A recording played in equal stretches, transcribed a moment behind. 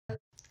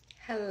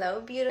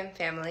Hello, beautiful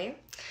family.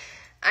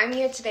 I'm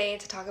here today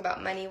to talk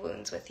about money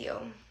wounds with you.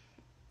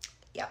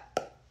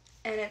 Yep.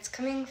 And it's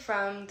coming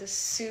from the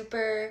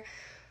super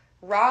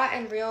raw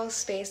and real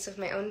space of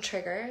my own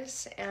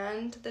triggers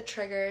and the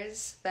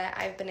triggers that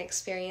I've been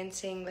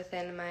experiencing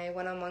within my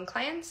one-on-one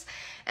clients.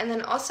 And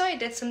then also I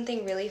did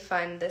something really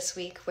fun this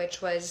week,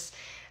 which was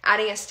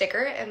adding a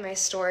sticker in my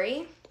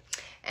story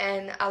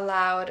and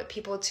allowed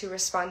people to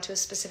respond to a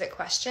specific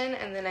question,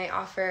 and then I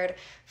offered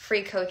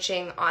free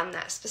coaching on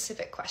that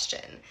specific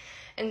question.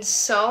 And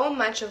so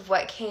much of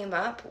what came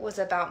up was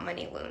about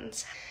money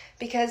wounds,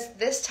 because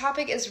this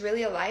topic is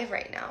really alive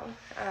right now.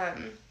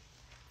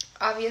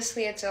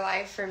 Obviously it's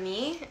alive for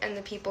me and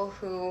the people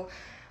who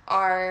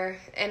are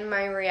in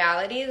my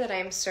reality that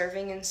I'm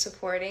serving and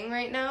supporting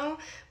right now,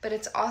 but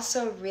it's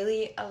also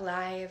really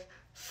alive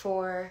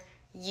for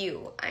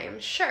you, I am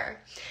sure.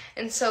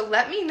 And so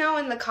let me know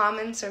in the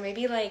comments, or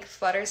maybe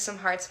flutter some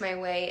hearts my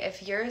way,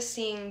 if you're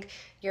seeing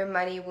your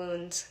money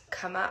wounds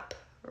come up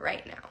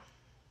right now.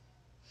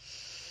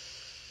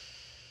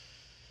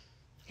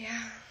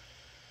 Yeah.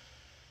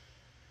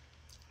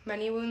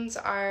 Money wounds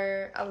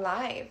are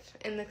alive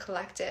in the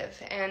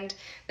collective, and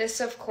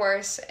this of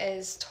course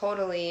is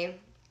totally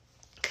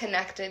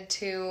connected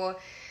to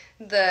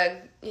the,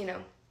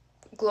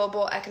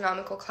 global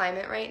economical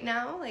climate right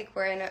now.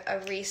 We're in a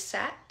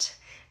reset,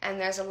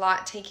 and there's a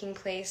lot taking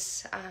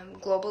place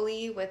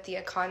globally with the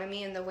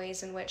economy and the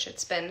ways in which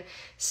it's been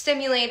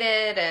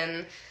stimulated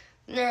and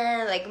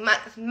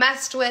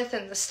messed with,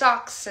 and the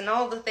stocks and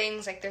all the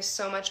things. There's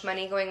so much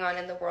money going on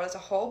in the world as a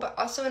whole, but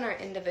also in our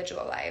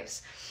individual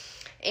lives.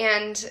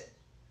 And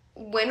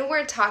when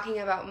we're talking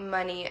about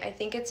money, I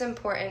think it's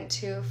important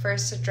to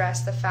first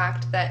address the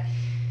fact that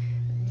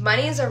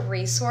money is a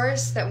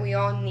resource that we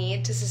all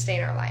need to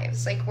sustain our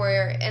lives.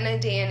 We're in a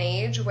day and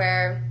age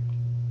where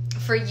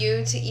for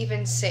you to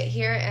even sit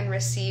here and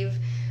receive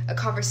a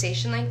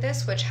conversation like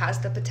this, which has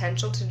the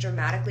potential to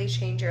dramatically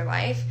change your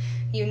life,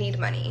 you need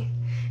money.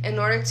 In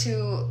order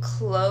to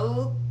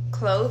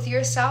clothe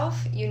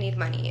yourself, you need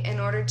money.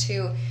 In order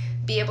to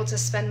be able to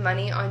spend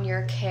money on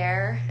your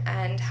care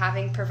and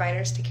having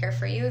providers to care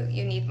for you,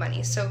 you need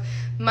money. So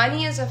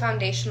money is a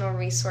foundational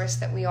resource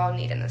that we all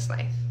need in this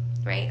life,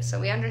 right? So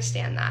we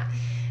understand that.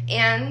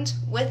 And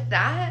with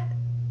that,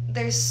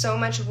 there's so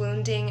much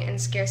wounding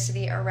and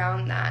scarcity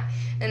around that.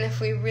 And if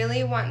we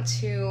really want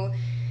to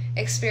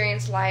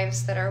experience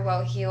lives that are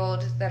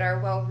well-healed, that are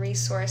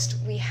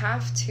well-resourced, we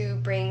have to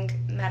bring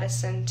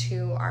medicine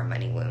to our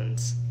money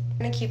wounds. I'm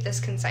going to keep this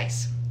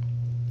concise.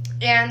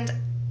 And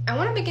I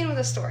want to begin with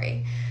a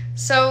story.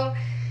 So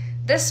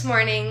this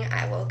morning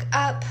I woke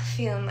up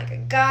feeling like a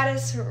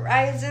goddess,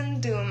 rising,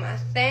 doing my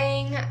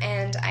thing,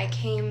 and I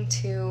came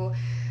to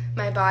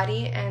my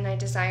body and I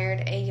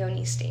desired a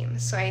yoni steam.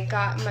 So I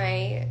got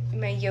my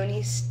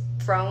yoni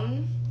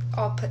throne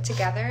all put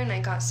together, and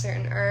I got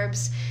certain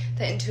herbs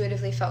that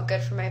intuitively felt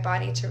good for my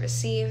body to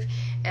receive,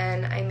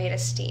 and I made a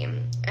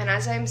steam. And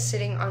as I'm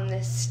sitting on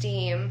this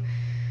steam,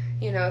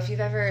 if you've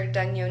ever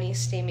done yoni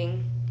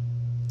steaming,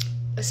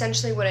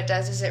 essentially what it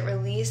does is it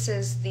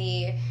releases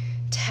the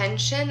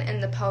tension in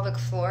the pelvic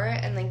floor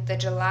and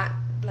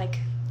the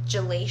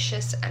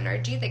gelacious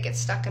energy that gets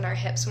stuck in our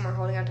hips when we're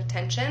holding on to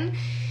tension.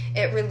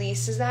 It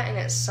releases that and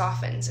it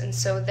softens. And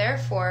so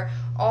therefore,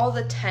 all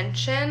the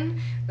tension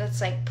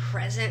that's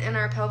present in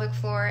our pelvic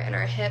floor and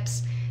our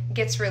hips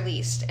gets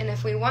released. And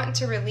if we want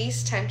to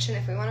release tension,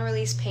 if we want to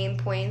release pain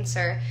points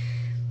or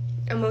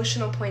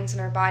emotional points in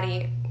our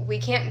body, we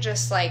can't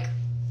just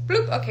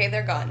bloop, okay,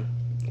 they're gone.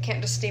 You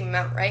can't just steam them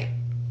out, right?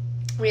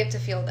 We have to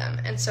feel them.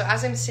 And so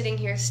as I'm sitting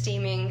here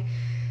steaming,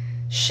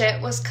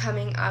 shit was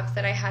coming up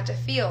that I had to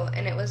feel,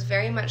 and it was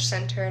very much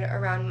centered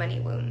around money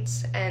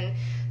wounds and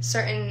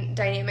certain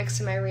dynamics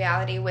in my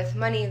reality with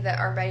money that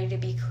are ready to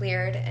be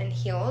cleared and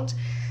healed.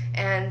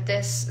 And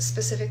this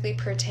specifically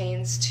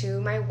pertains to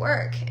my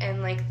work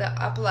and the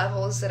up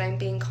levels that I'm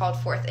being called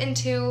forth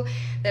into,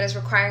 that is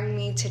requiring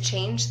me to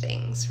change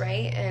things,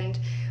 right? And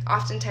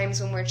oftentimes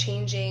when we're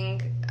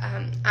changing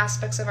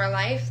aspects of our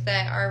life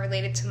that are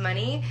related to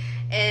money,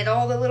 and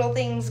all the little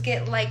things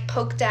get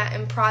poked at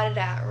and prodded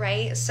at,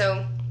 right?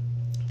 So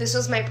this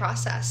was my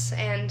process.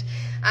 And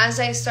as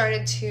I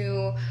started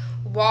to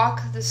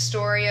walk the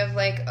story of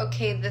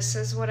okay, this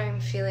is what I'm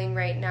feeling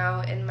right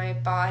now in my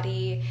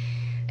body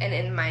and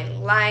in my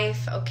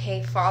life,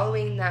 okay,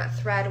 following that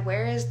thread,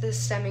 where is this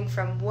stemming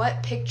from?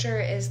 What picture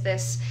is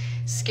this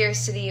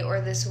scarcity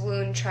or this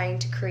wound trying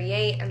to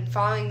create? And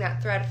following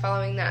that thread,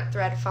 following that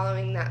thread,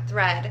 following that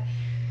thread,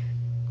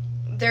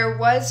 there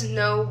was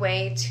no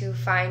way to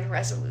find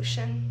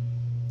resolution.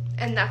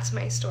 And that's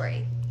my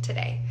story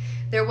today.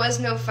 There's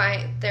no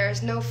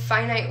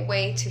finite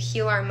way to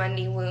heal our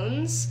money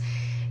wounds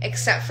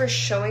except for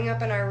showing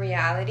up in our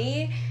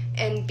reality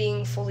and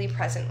being fully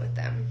present with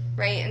them,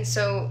 right? And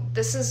so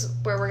this is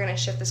where we're going to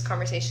shift this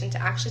conversation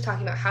to actually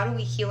talking about how do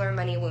we heal our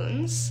money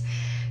wounds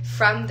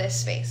from this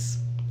space.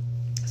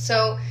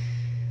 So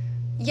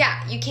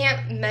yeah, you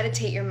can't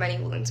meditate your money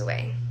wounds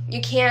away.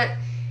 You can't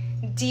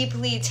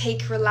deeply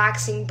take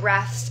relaxing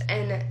breaths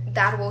and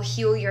that will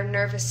heal your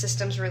nervous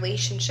system's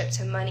relationship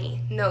to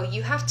money. No,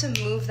 you have to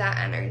move that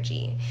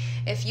energy.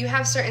 If you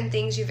have certain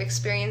things you've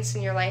experienced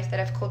in your life that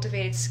have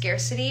cultivated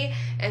scarcity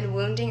and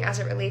wounding as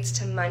it relates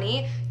to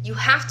money, you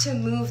have to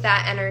move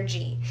that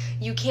energy.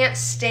 You can't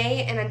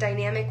stay in a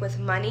dynamic with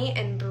money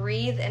and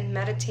breathe and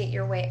meditate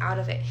your way out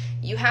of it.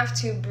 You have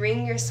to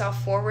bring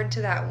yourself forward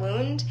to that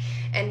wound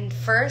and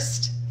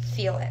first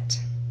feel it.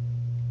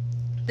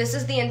 This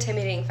is the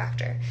intimidating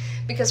factor,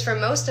 because for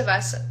most of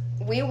us,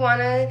 we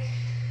want to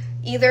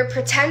either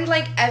pretend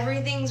like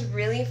everything's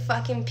really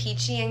fucking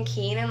peachy and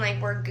keen and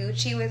like we're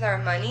Gucci with our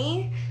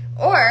money,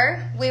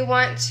 or we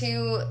want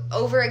to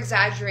over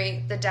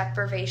exaggerate the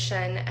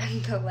deprivation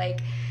and the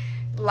like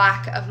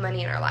lack of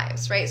money in our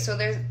lives, right? So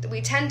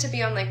we tend to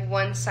be on like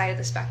one side of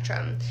the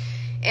spectrum.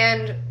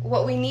 And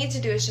what we need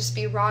to do is just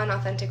be raw and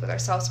authentic with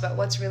ourselves about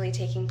what's really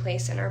taking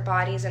place in our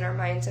bodies and our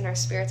minds and our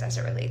spirits as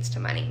it relates to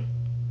money.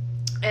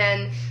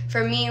 And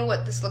for me,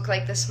 what this looked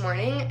like this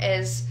morning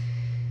is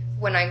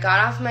when I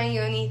got off my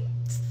yoni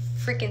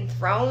freaking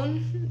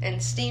throne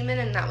and steaming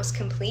and that was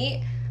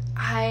complete,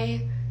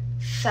 I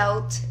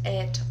felt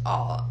it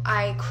all.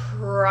 I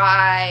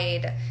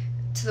cried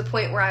to the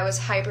point where I was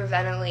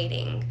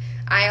hyperventilating.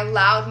 I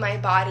allowed my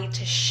body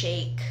to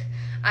shake.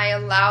 I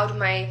allowed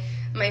my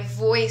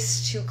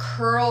voice to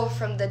curl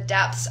from the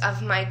depths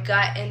of my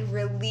gut and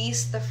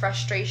release the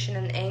frustration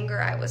and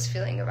anger I was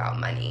feeling about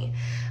money.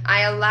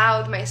 I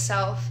allowed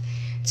myself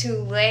to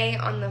lay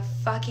on the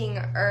fucking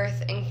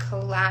earth and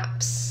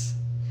collapse.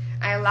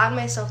 I allowed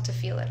myself to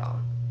feel it all.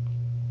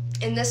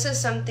 And this is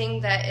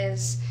something that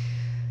is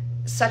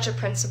such a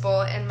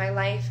principle in my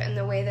life and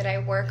the way that I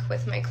work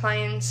with my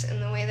clients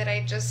and the way that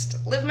I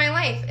just live my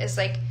life is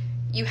like,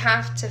 you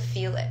have to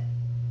feel it,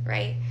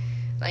 right?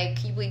 Like,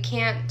 we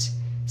can't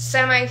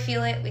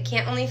semi-feel it. We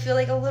can't only feel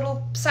like a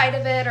little side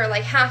of it or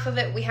like half of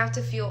it. We have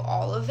to feel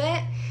all of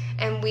it,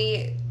 and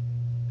we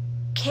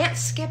can't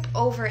skip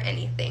over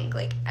anything.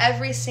 Like,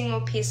 every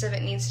single piece of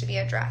it needs to be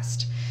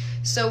addressed.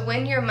 So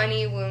when your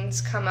money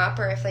wounds come up,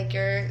 or if like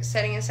you're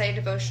setting aside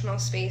devotional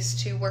space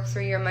to work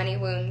through your money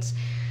wounds,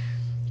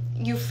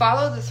 you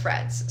follow the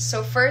threads.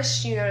 So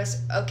first you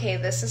notice, okay,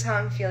 this is how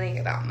I'm feeling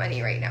about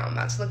money right now. I'm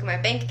about to look at my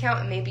bank account,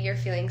 and maybe you're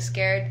feeling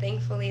scared.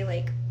 Thankfully,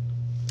 like,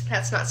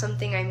 that's not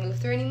something I move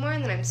through anymore,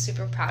 and that I'm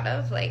super proud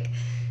of. Like,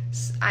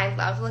 I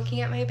love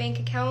looking at my bank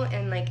account,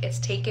 and like, it's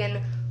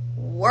taken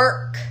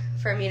work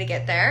for me to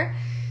get there.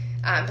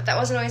 But that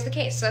wasn't always the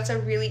case. So that's a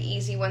really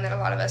easy one that a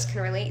lot of us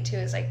can relate to,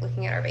 is like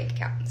looking at our bank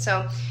account.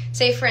 So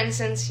say for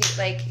instance,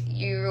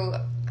 you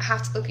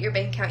have to look at your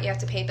bank account, you have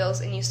to pay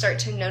bills, and you start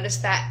to notice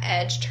that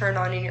edge turn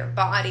on in your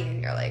body,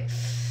 and you're like,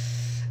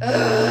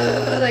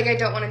 ugh, like, I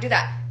don't want to do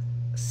that.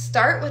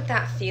 Start with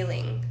that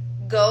feeling.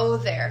 Go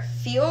there.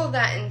 Feel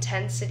that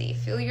intensity.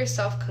 Feel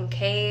yourself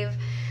concave.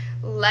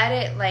 Let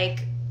it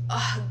like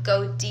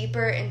go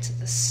deeper into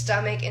the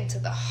stomach, into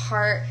the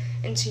heart,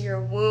 into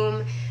your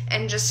womb,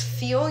 and just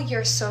feel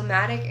your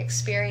somatic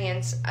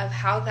experience of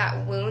how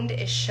that wound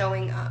is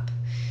showing up.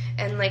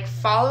 And like,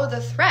 follow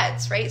the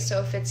threads, right?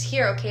 So if it's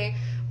here, okay,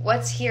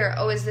 what's here?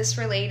 Oh, is this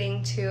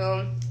relating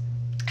to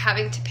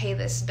having to pay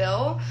this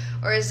bill?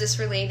 Or is this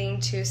relating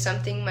to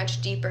something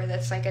much deeper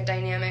that's like a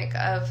dynamic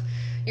of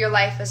your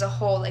life as a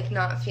whole, like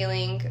not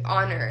feeling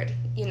honored,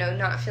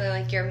 not feeling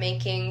like you're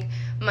making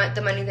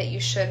the money that you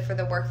should for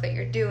the work that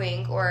you're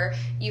doing, or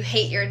you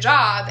hate your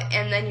job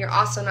and then you're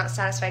also not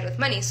satisfied with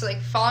money. So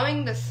like,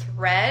 following the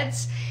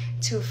threads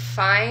to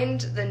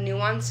find the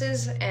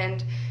nuances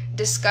and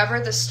discover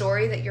the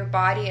story that your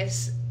body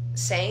is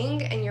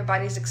saying and your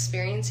body's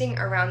experiencing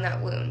around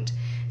that wound,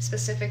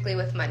 specifically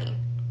with money.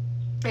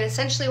 And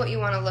essentially what you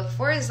want to look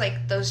for is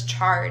like those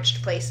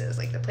charged places,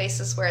 like the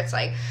places where it's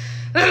like,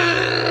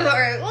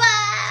 or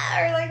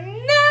like,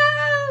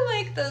 no,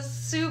 like those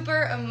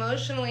super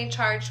emotionally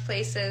charged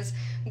places.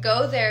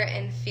 Go there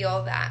and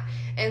feel that.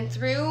 And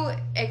through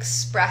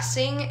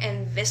expressing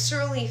and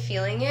viscerally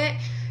feeling it,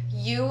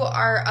 you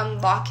are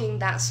unlocking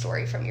that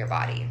story from your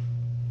body.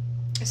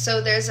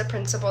 So there's a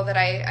principle that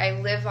I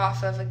live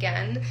off of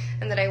again,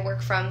 and that I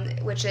work from,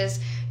 which is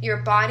your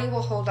body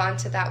will hold on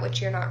to that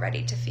which you're not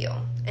ready to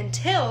feel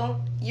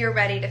until you're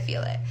ready to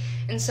feel it.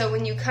 And so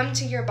when you come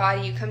to your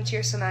body, you come to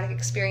your somatic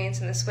experience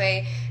in this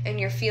way, and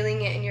you're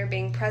feeling it and you're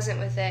being present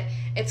with it,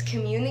 it's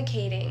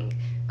communicating,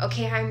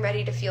 okay, I'm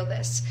ready to feel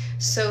this.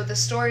 So the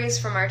stories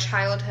from our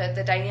childhood,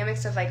 the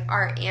dynamics of like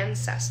our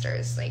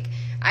ancestors, like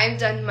I've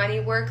done money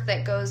work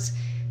that goes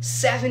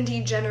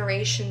 70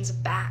 generations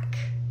back,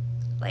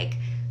 like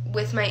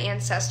with my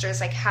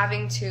ancestors, like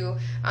having to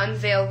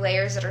unveil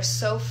layers that are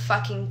so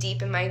fucking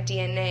deep in my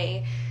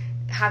DNA,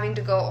 having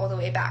to go all the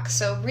way back.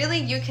 So really,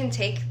 you can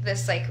take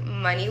this like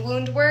money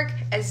wound work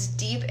as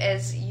deep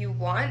as you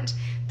want.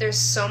 There's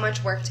so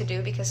much work to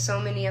do because so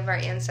many of our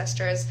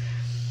ancestors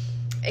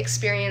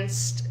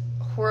experienced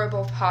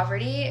horrible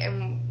poverty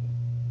and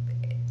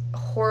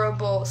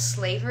horrible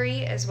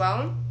slavery as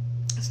well.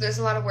 So there's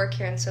a lot of work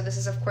here, and so this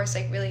is of course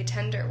like really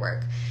tender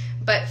work.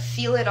 But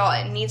feel it all.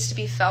 It needs to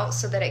be felt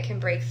so that it can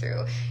break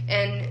through.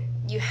 And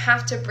you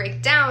have to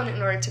break down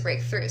in order to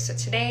break through. So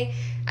today,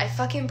 I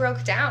fucking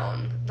broke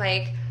down.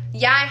 Like,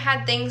 yeah, I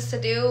had things to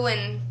do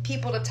and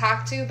people to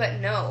talk to, but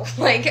no,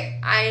 like,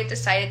 I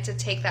decided to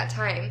take that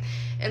time.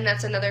 And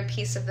that's another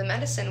piece of the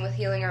medicine with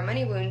healing our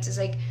money wounds, is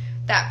like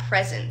that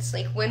presence.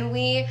 Like, when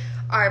we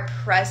are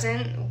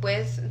present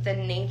with the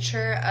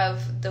nature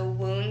of the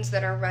wounds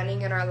that are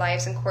running in our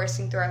lives and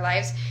coursing through our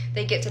lives,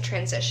 they get to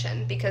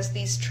transition, because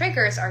these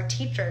triggers are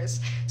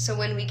teachers. So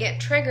when we get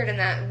triggered and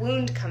that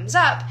wound comes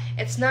up,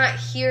 it's not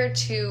here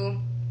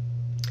to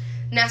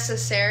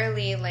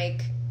necessarily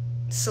like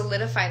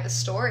solidify the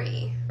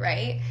story,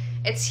 right?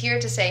 It's here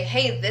to say,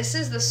 hey, this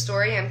is the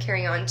story I'm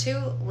carrying on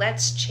to,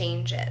 let's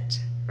change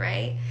it,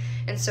 right?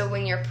 And so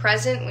when you're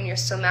present, when you're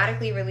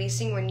somatically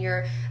releasing, when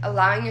you're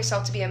allowing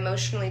yourself to be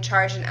emotionally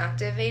charged and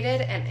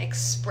activated and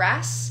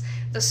express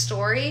the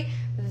story,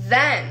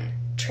 then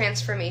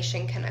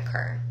transformation can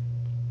occur.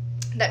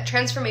 That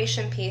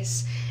transformation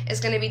piece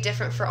is going to be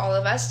different for all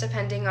of us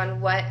depending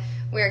on what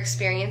we're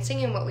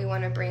experiencing and what we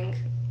want to bring,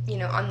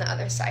 on the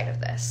other side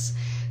of this.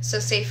 So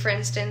say, for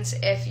instance,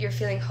 if you're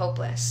feeling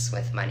hopeless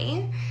with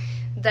money,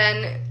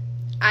 then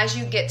as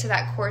you get to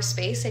that core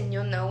space, and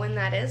you'll know when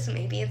that is,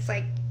 maybe it's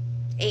like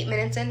 8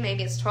 minutes in,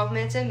 maybe it's 12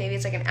 minutes in, maybe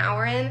it's like an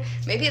hour in,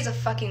 maybe it's a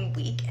fucking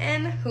week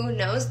in, who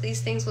knows?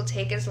 These things will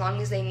take as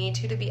long as they need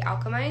to be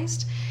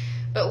alchemized.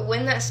 But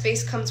when that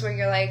space comes where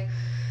you're like,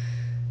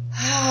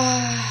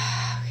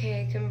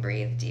 okay, I can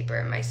breathe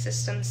deeper, my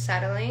system's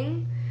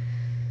settling,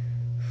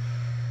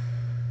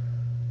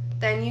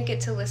 then you get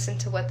to listen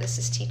to what this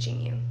is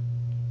teaching you.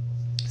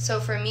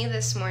 So for me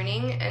this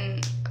morning,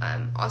 and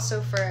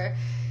also for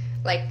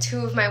like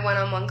 2 of my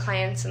one-on-one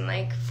clients and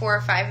like 4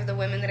 or 5 of the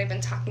women that I've been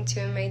talking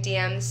to in my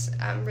DMs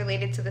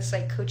related to this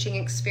like coaching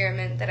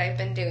experiment that I've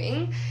been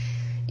doing,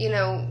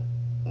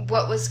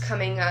 what was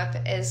coming up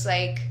is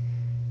like,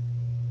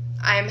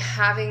 I'm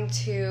having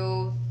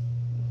to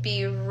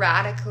be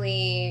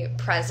radically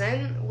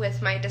present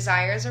with my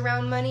desires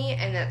around money,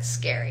 and that's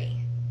scary,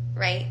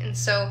 right? And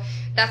so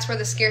that's where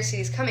the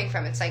scarcity is coming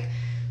from. It's like,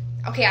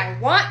 okay, I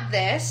want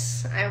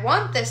this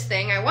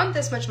thing, I want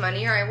this much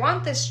money, or I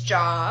want this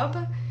job,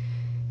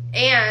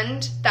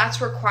 and that's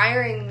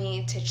requiring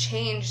me to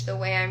change the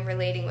way I'm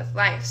relating with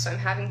life. So I'm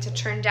having to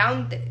turn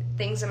down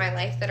things in my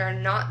life that are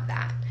not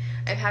that.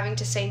 I'm having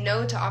to say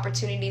no to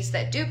opportunities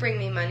that do bring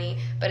me money,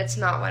 but it's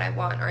not what I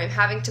want. Or I'm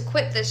having to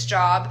quit this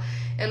job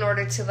in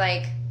order to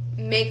like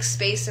make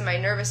space in my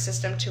nervous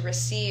system to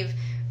receive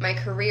my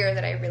career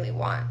that I really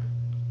want.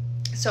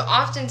 So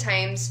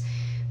oftentimes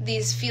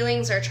these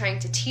feelings are trying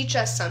to teach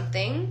us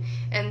something,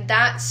 and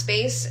that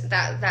space,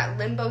 that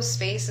limbo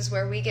space, is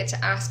where we get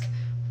to ask,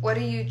 what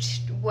are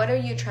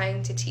you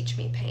trying to teach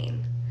me?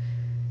 Pain,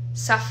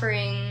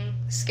 suffering,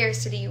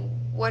 scarcity,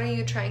 what are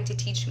you trying to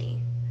teach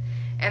me?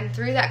 And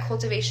through that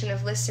cultivation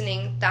of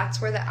listening,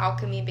 that's where the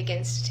alchemy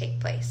begins to take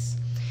place.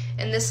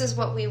 And this is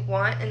what we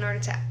want in order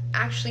to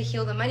actually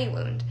heal the money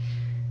wound.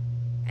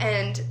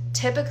 And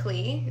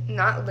typically,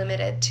 not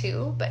limited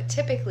to, but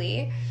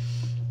typically,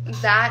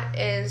 that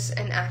is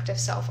an act of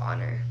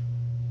self-honor.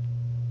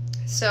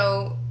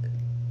 So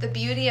the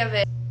beauty of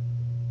it,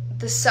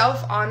 the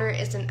self-honor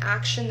is an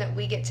action that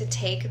we get to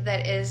take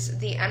that is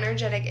the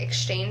energetic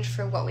exchange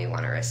for what we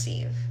want to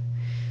receive.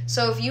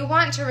 So if you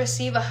want to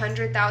receive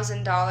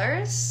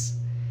 $100,000,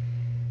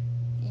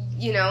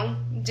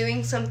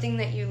 doing something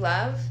that you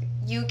love,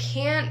 you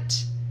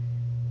can't,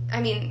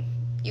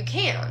 you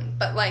can,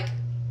 but like,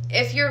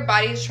 if your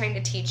body is trying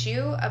to teach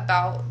you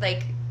about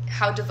like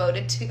how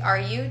devoted are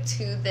you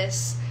to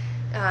this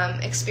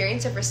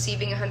experience of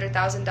receiving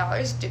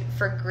 $100,000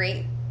 for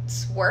great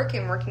work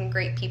and working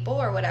great people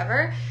or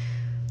whatever,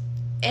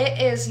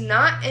 it is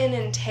not in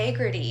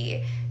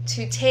integrity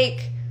to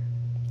take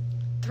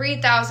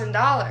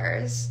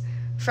 $3,000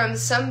 from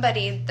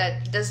somebody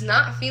that does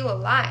not feel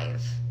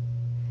alive.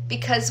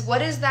 Because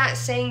what is that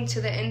saying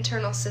to the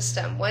internal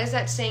system? What is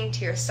that saying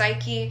to your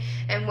psyche?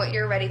 And what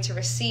you're ready to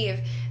receive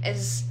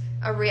is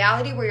a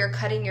reality where you're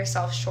cutting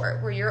yourself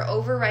short, where you're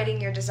overriding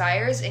your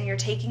desires and you're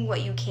taking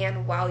what you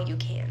can while you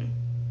can.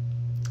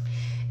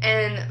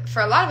 And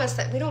for a lot of us,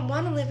 that we don't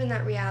want to live in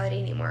that reality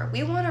anymore.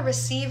 We want to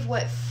receive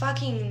what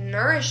fucking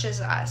nourishes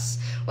us,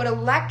 what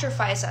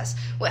electrifies us,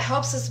 what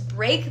helps us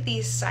break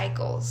these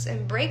cycles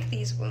and break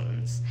these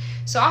wounds.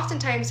 So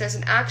oftentimes there's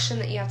an action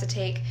that you have to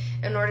take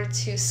in order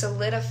to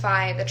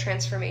solidify the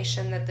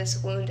transformation that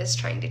this wound is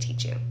trying to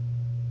teach you.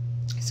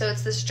 So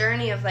it's this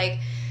journey of like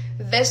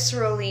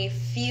viscerally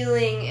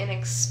feeling and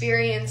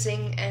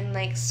experiencing and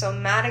like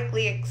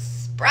somatically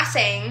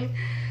expressing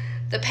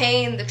the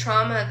pain, the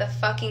trauma, the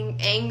fucking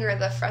anger,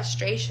 the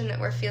frustration that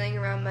we're feeling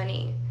around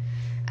money.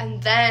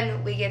 And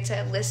then we get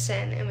to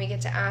listen and we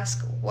get to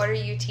ask, what are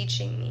you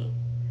teaching me?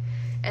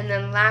 And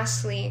then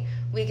lastly,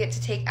 we get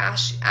to take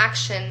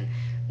action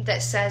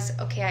that says,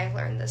 okay, I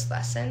learned this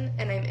lesson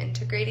and I'm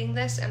integrating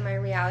this in my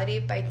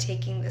reality by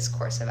taking this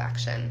course of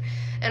action.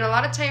 And a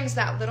lot of times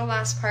that little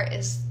last part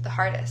is the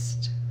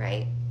hardest,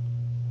 right?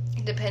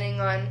 Depending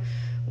on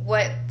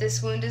what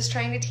this wound is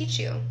trying to teach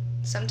you.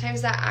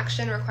 Sometimes that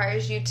action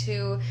requires you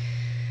to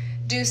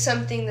do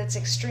something that's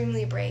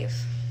extremely brave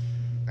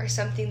or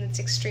something that's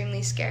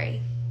extremely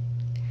scary.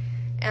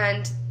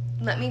 And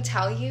let me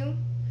tell you,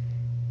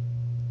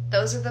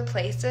 those are the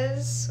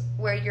places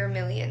where your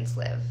millions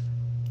live.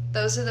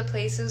 Those are the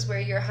places where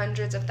your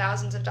hundreds of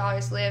thousands of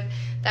dollars live.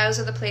 Those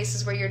are the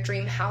places where your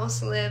dream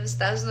house lives.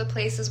 Those are the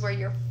places where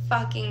your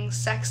fucking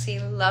sexy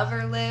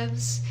lover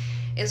lives,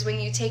 is when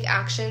you take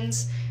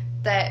actions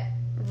that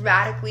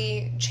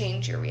radically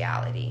change your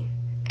reality.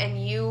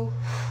 And you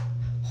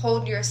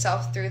hold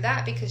yourself through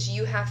that because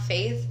you have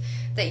faith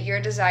that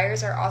your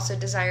desires are also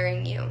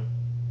desiring you.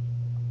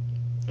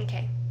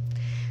 Okay.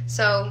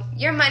 So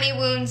your money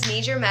wounds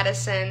need your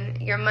medicine.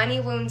 Your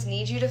money wounds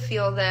need you to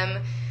feel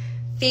them.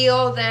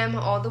 Feel them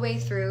all the way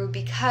through,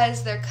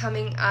 because they're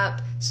coming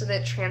up so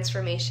that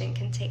transformation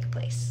can take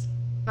place.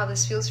 How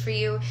this feels for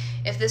you.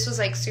 If this was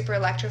like super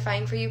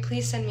electrifying for you,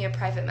 please send me a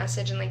private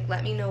message and like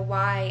let me know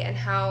why and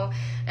how.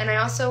 And I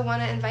also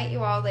want to invite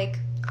you all, like,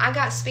 I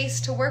got space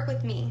to work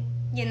with me,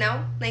 you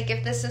know? Like,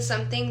 if this is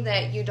something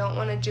that you don't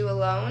want to do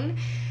alone,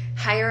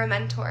 hire a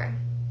mentor.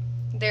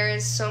 There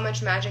is so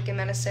much magic in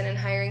medicine and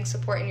hiring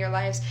support in your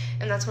lives,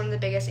 and that's one of the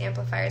biggest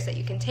amplifiers that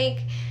you can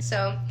take.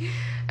 So,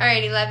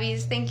 alrighty,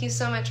 lovies, thank you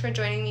so much for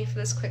joining me for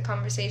this quick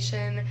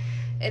conversation.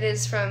 It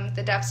is from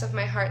the depths of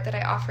my heart that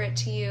I offer it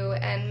to you,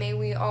 and may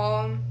we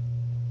all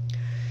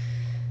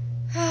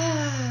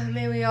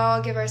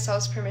give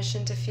ourselves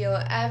permission to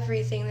feel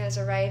everything that is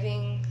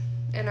arriving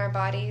in our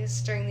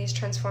bodies during these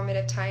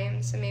transformative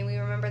times, and may we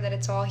remember that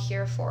it's all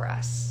here for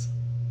us.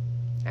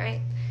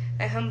 Alright?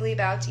 I humbly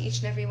bow to each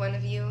and every one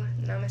of you.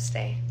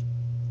 Namaste.